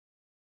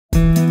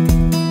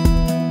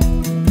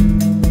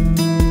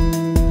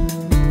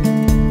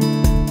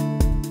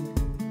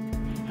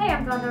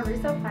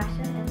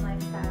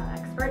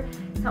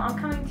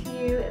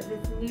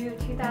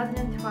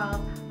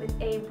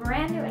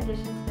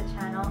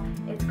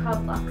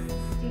called Luxe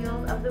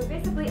Steals.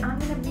 Basically, I'm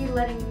going to be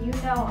letting you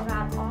know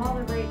about all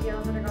the great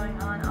deals that are going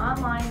on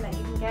online that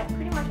you can get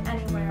pretty much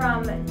anywhere,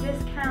 from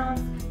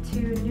discounts to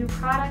new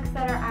products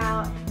that are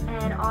out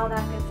and all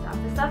that good stuff.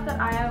 The stuff that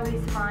I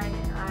always find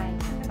and I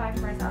tend to buy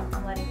for myself,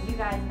 I'm letting you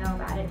guys know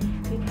about it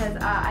because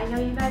I know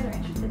you guys are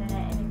interested in it,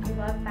 and if you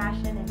love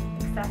fashion and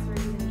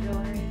accessories and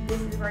jewelry,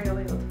 this is where you'll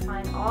be able to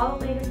find all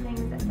the latest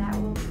things that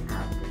will be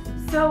out.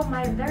 So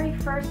my very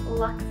first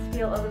Luxe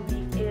Steal of the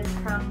week is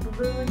from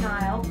Blue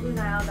Nile,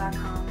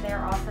 BlueNile.com.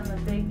 They're awesome, a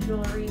big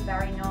jewelry,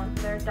 very known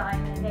for their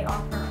diamonds. They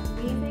offer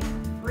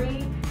amazing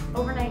free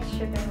overnight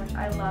shipping, which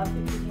I love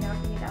because, you know,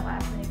 if you need that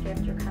last minute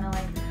gift, you're kind of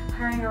like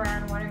hurrying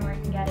around wondering where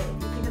you can get it.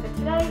 If you think of it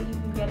today, you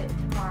can get it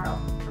tomorrow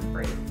for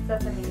free. So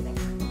that's amazing.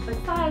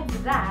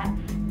 Besides that,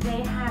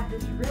 they have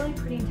this really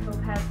pretty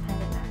topaz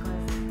pendant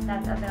necklace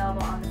that's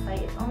available on the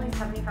site. It's only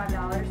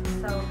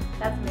 $75, so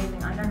that's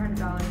amazing. Under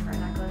 $100 for a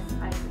necklace.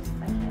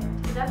 I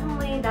can't. So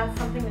definitely that's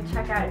something to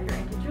check out if you're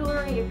into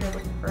jewelry, if you're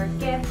looking for a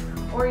gift,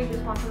 or you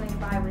just want something to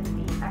buy with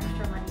the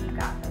extra money you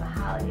got for the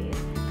holidays.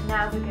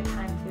 Now's a good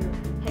time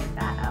to pick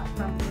that up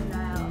from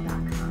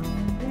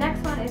BlueNile.com. The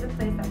next one is a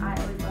place that I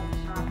always love to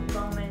shop,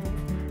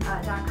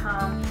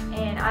 Loehmann.com,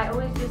 and I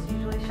always just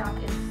usually shop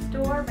in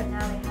store, but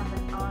now they have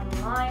an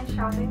online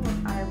shopping,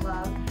 which I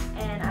love,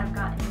 and I've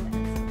gotten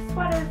some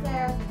sweaters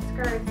there, some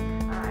skirts.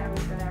 I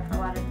always go there for a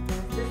lot of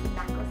things. This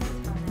necklace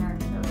is from there,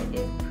 so it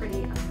is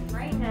pretty amazing.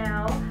 Right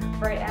now,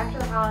 right after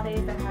the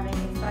holidays, they're having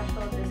a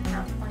special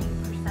discount,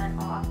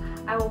 20% off.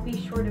 I will be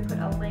sure to put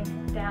a link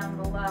down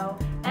below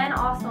and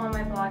also on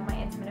my blog,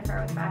 My Intimate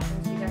Affair with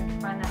Fashion, so you guys can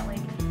find that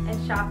link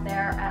and shop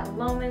there at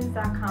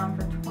Loehmanns.com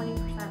for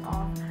 20%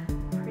 off.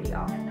 Pretty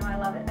awesome. No, I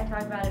love it. I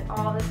talk about it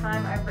all the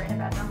time. I've written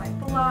about it on my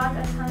blog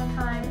a ton of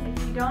times.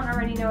 If you don't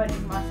already know it, you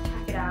must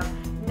check it out.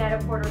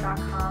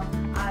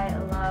 Net-a-Porter.com. I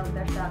love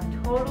their stuff.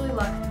 Totally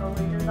luxe,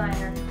 totally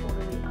designer,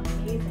 totally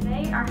amazing.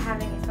 They are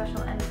having a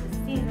special end of the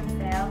season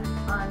sale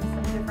on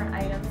some different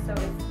items, so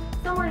it's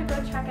somewhere to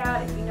go check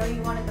out. If you know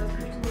you wanted those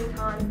Christian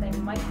Louboutins, they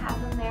might have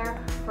them there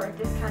for a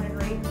discounted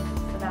rate,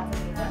 so that's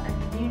amazing. I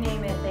mean, you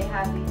name it, they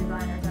have the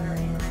designers that are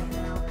in right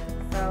now.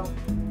 So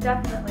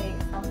definitely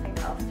something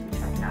else to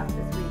check out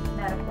this week,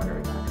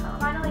 Net-a-Porter.com.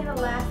 Finally, the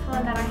last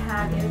one that I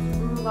have is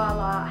Russo.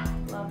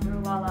 Love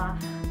Russo.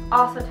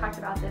 Also talked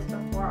about this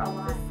before a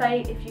lot. The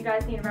site, if you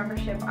guys need a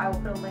membership, I will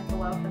put a link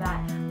below for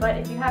that. But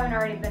if you haven't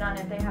already been on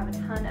it, they have a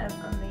ton of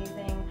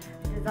amazing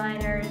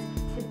designers.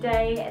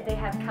 Today they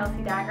have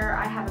Kelsey Dagger.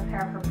 I have a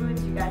pair of her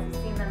boots. You guys have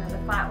seen them, they're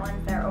the flat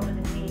ones. They're over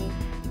the knee.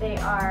 They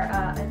are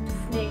a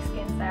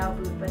snakeskin style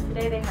boot. But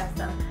today they have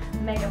some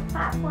mega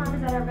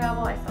platforms that are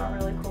available. I saw a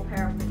really cool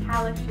pair of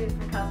metallic shoes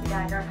from Kelsey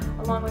Dagger,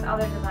 along with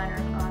other designers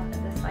on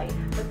the site.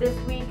 But this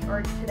week,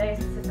 or today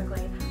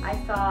specifically,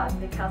 I saw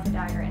the Kelsey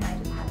Dagger, and I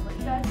just had to let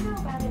you guys know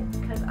about it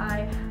because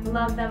I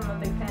love them. I'm a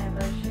big fan of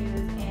those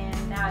shoes,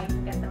 and now you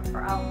can get them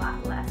for a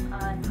lot less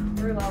on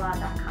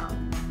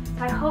Russo.com.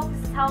 So I hope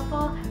this is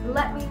helpful.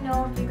 Let me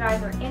know if you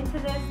guys are into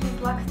this.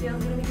 These Luxe Steals,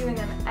 I'm going to be doing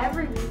them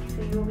every week,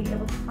 so you will be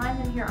able to find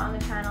them here on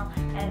the channel,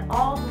 and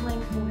all the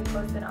links will be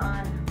posted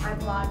on my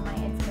blog, My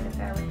Intimate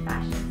Affair with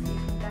Fashion, so you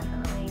can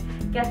definitely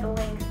get the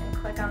links and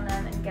click on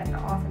them and get the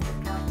awesome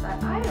discounts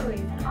that I always.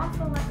 And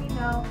also let me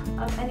know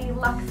of any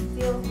Luxe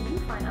Steals you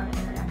find on the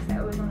internet, because I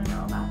always want to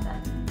know about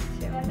them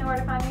too. You guys know where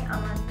to find me.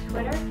 I'm on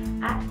Twitter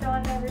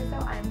 @Russo.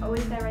 I'm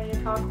always there ready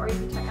to talk, or you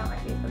can check out my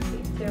Facebook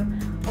page too,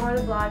 or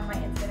the blog, My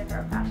Intimate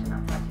Affair with Fashion.